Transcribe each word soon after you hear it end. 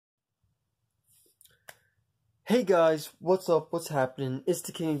Hey guys, what's up? What's happening? It's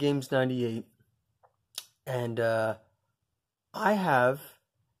the King of Games 98, and I have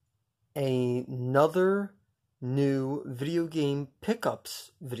another new video game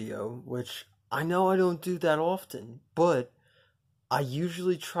pickups video, which I know I don't do that often, but I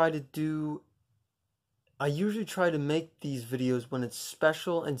usually try to make these videos when it's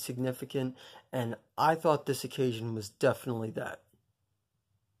special and significant, and I thought this occasion was definitely that.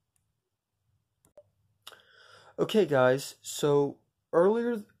 Okay guys, so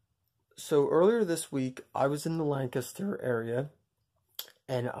earlier this week I was in the Lancaster area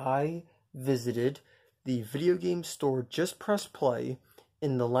and I visited the video game store Just Press Play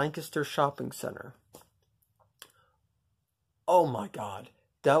in the Lancaster Shopping Center. Oh my god,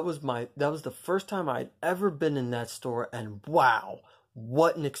 that was the first time I'd ever been in that store, and wow,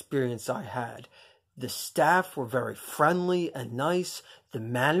 what an experience I had. The staff were very friendly and nice. The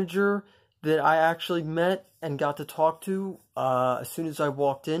manager that I actually met and got to talk to as soon as I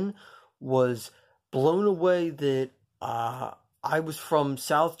walked in was blown away that I was from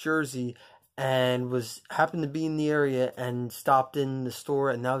South Jersey and happened to be in the area and stopped in the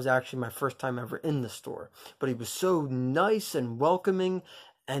store, and that was actually my first time ever in the store. But he was so nice and welcoming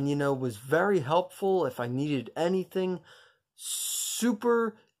and, was very helpful if I needed anything.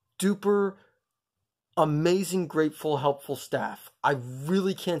 Super duper amazing, grateful, helpful staff. I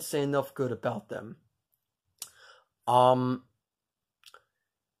really can't say enough good about them.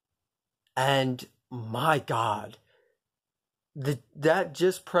 And my god, that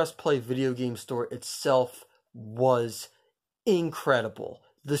Just Press Play video game store itself was incredible.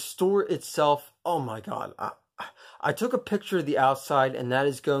 The store itself, oh my god, I took a picture of the outside, and that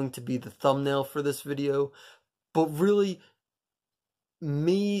is going to be the thumbnail for this video, but really,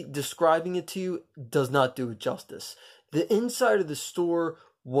 me describing it to you does not do it justice. The inside of the store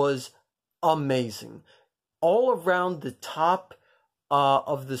was amazing. All around the top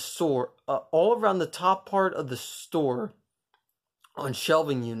of the store, all around the top part of the store, on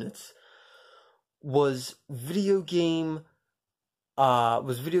shelving units, was video game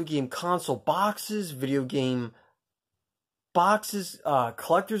console boxes,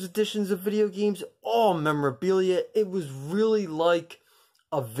 collector's editions of video games, all memorabilia. It was really like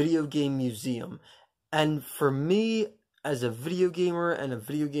a video game museum. And for me, as a video gamer and a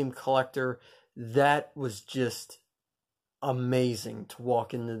video game collector, that was just amazing to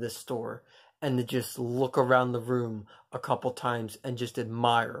walk into this store and to just look around the room a couple times and just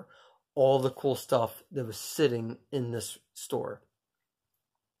admire all the cool stuff that was sitting in this store.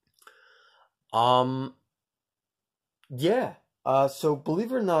 Yeah. So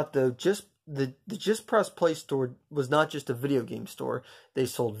believe it or not, though, the Just Press Play store was not just a video game store. They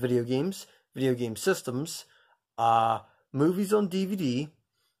sold video games, video game systems, movies on DVD.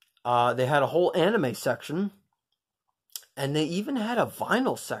 They had a whole anime section, and they even had a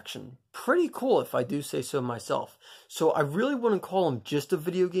vinyl section. Pretty cool, if I do say so myself. So I really wouldn't call them just a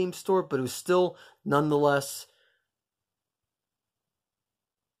video game store, but it was still, nonetheless,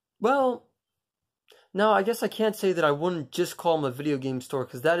 well, no, I guess I can't say that I wouldn't just call them a video game store,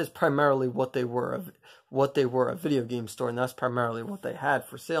 because that is primarily what they were, a video game store, and that's primarily what they had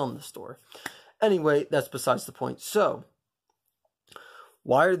for sale in the store. Anyway, that's besides the point. So,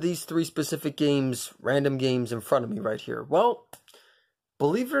 why are these three specific games, random games, in front of me right here? Well,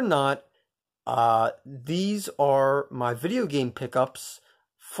 believe it or not, these are my video game pickups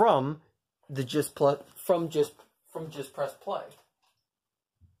from the Just Press Play.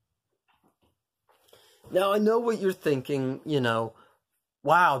 Now, I know what you're thinking,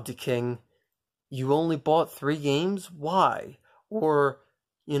 wow, DeKing, you only bought 3 games? Why? Or,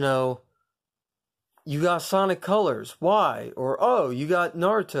 you got Sonic Colors. Why? Or, oh, you got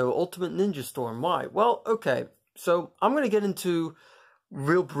Naruto Ultimate Ninja Storm. Why? Well, okay, so I'm going to get into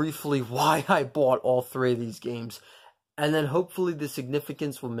real briefly why I bought all 3 of these games, and then hopefully the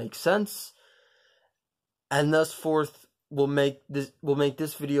significance will make sense, and thus forth we'll make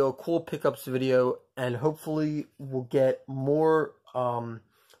this video a cool pickups video, and hopefully we'll get more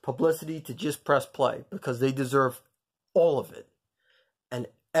publicity to Just Press Play, because they deserve all of it and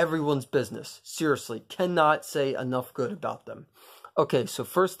everyone's business. Seriously, cannot say enough good about them. Okay, so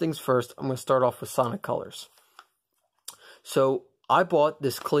first things first, I'm going to start off with Sonic Colors. So I bought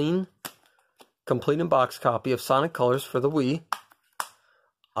this clean, complete in box copy of Sonic Colors for the Wii.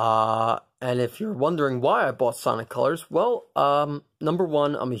 And if you're wondering why I bought Sonic Colors, well, number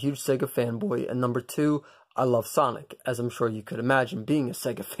 1, I'm a huge Sega fanboy, and number 2, I love Sonic, as I'm sure you could imagine being a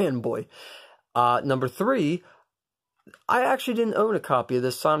Sega fanboy. Number 3, I actually didn't own a copy of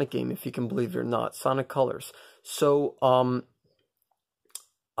this Sonic game, if you can believe it or not, Sonic Colors. So,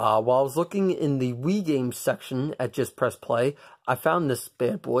 While I was looking in the Wii games section at Just Press Play, I found this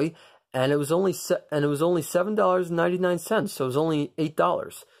bad boy, and it was only $7.99, so it was only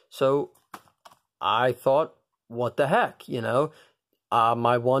 $8. So I thought, what the heck, you know?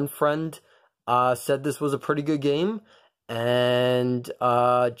 My one friend said this was a pretty good game, and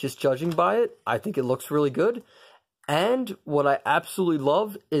just judging by it, I think it looks really good. And what I absolutely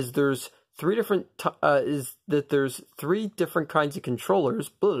love is there's three different kinds of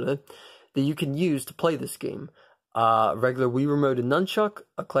controllers that you can use to play this game. A regular Wii Remote and Nunchuck,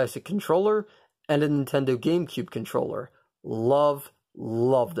 a classic controller, and a Nintendo GameCube controller. Love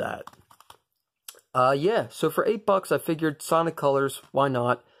that. Yeah, so for $8, I figured Sonic Colors, why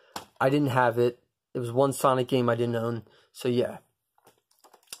not? I didn't have it. It was one Sonic game I didn't own, so yeah.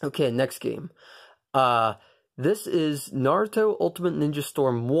 Okay, next game. This is Naruto Ultimate Ninja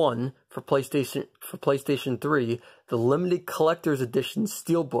Storm 1 for PlayStation 3, the limited collector's edition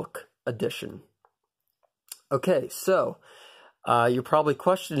Steelbook edition. Okay, so you're probably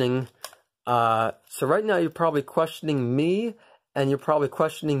questioning. So right now you're probably questioning me, and you're probably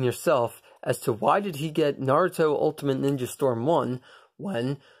questioning yourself as to why did he get Naruto Ultimate Ninja Storm 1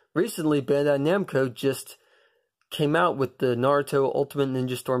 when recently Bandai Namco just came out with the Naruto Ultimate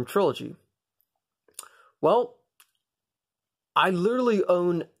Ninja Storm trilogy. Well, I literally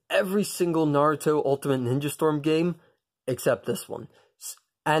own every single Naruto Ultimate Ninja Storm game except this one.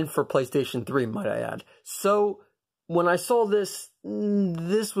 And for PlayStation 3, might I add. So, when I saw this,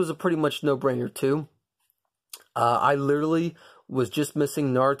 this was a pretty much no-brainer too. I literally was just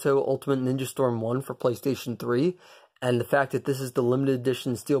missing Naruto Ultimate Ninja Storm 1 for PlayStation 3. And the fact that this is the limited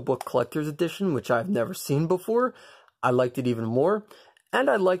edition Steelbook Collector's Edition, which I've never seen before, I liked it even more. And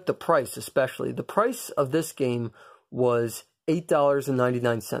I liked the price especially. The price of this game was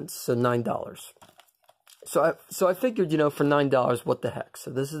 $8.99, so $9. So I figured, you know, for $9, what the heck.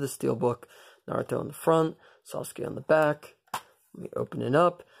 So this is the Steelbook, Naruto on the front, Sasuke on the back. Let me open it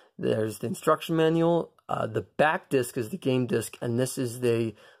up. There's the instruction manual. The back disc is the game disc, and this is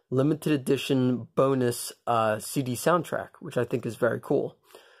the limited edition bonus CD soundtrack, which I think is very cool.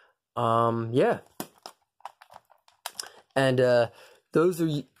 Yeah. And those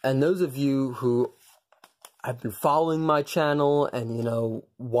of you who have been following my channel and, you know,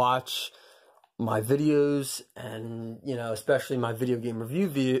 watch my videos and, you know, especially my video game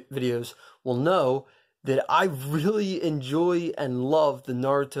review videos will know that I really enjoy and love the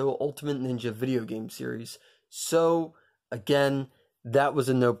Naruto Ultimate Ninja video game series. So, again, that was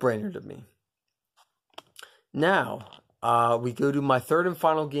a no-brainer to me. Now, we go to my third and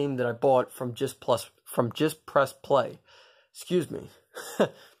final game that I bought from Just Press Play. Excuse me.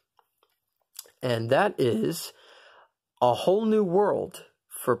 And that is A Whole New World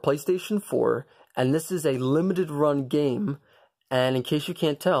for PlayStation 4, and this is a limited run game, and in case you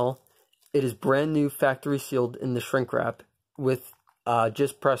can't tell, it is brand new, factory sealed in the shrink wrap with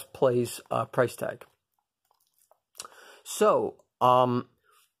Just Press Play's price tag. So,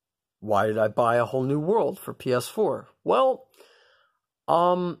 why did I buy A Whole New World for PS4? Well,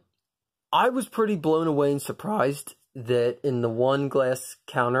 I was pretty blown away and surprised that in the one glass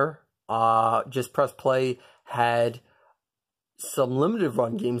counter, Just Press Play had some limited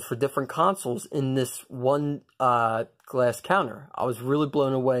run games for different consoles in this one glass counter. I was really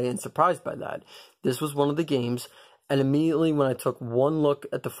blown away and surprised by that. This was one of the games, and immediately when I took one look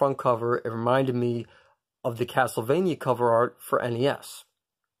at the front cover, it reminded me of the Castlevania cover art for NES.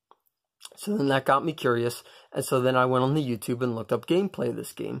 So then that got me curious, and so then I went on the YouTube and looked up gameplay of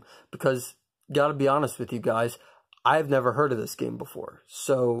this game, because, gotta be honest with you guys, I've never heard of this game before.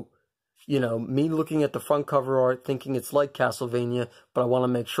 So, you know, me looking at the front cover art, thinking it's like Castlevania, but I want to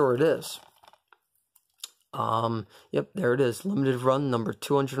make sure it is. Yep, there it is. Limited run number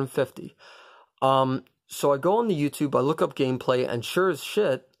 250. So I go on the YouTube, I look up gameplay, and sure as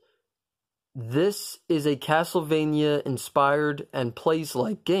shit, this is a Castlevania-inspired and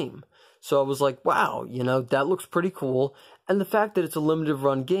plays-like game. So I was like, wow, you know, that looks pretty cool. And the fact that it's a limited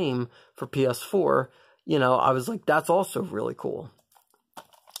run game for PS4, you know, I was like, that's also really cool.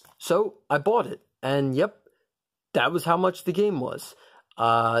 So I bought it, and yep, that was how much the game was. They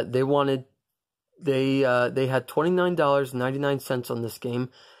had $29.99 on this game,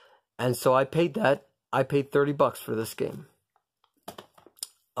 and so I paid that. I paid $30 for this game.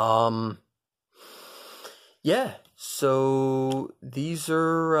 Yeah. So these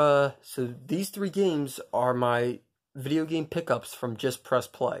are these three games are my video game pickups from Just Press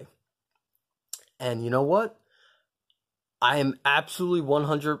Play. And you know what? I am absolutely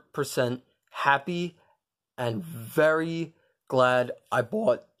 100% happy and very glad I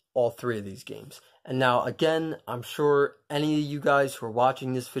bought all 3 of these games. And now, again, I'm sure any of you guys who are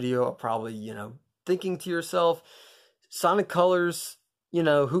watching this video are probably, you know, thinking to yourself, Sonic Colors, you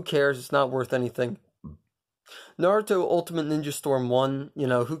know, who cares? It's not worth anything. Naruto Ultimate Ninja Storm 1, you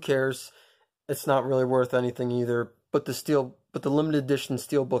know, who cares? It's not really worth anything either. But the limited edition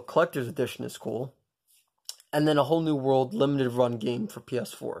Steelbook Collector's Edition is cool. And then A Whole New World limited run game for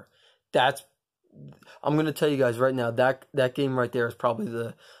PS4. I'm going to tell you guys right now, that game right there is probably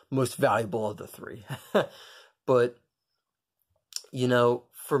the most valuable of the 3. But, you know,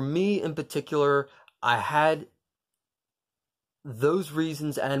 for me in particular, I had those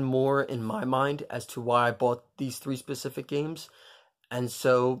reasons and more in my mind as to why I bought these 3 specific games. And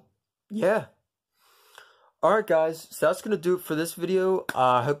so, yeah. Alright guys, so that's going to do it for this video.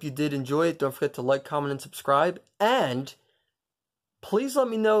 I hope you did enjoy it. Don't forget to like, comment, and subscribe. And please let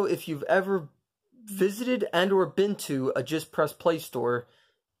me know if you've ever visited and or been to a Just Press Play store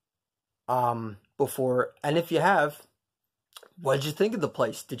before. And if you have, what did you think of the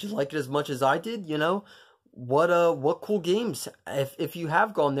place? Did you like it as much as I did? You know, what cool games, if you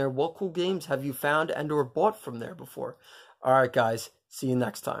have gone there, what cool games have you found and or bought from there before? Alright guys, see you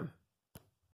next time.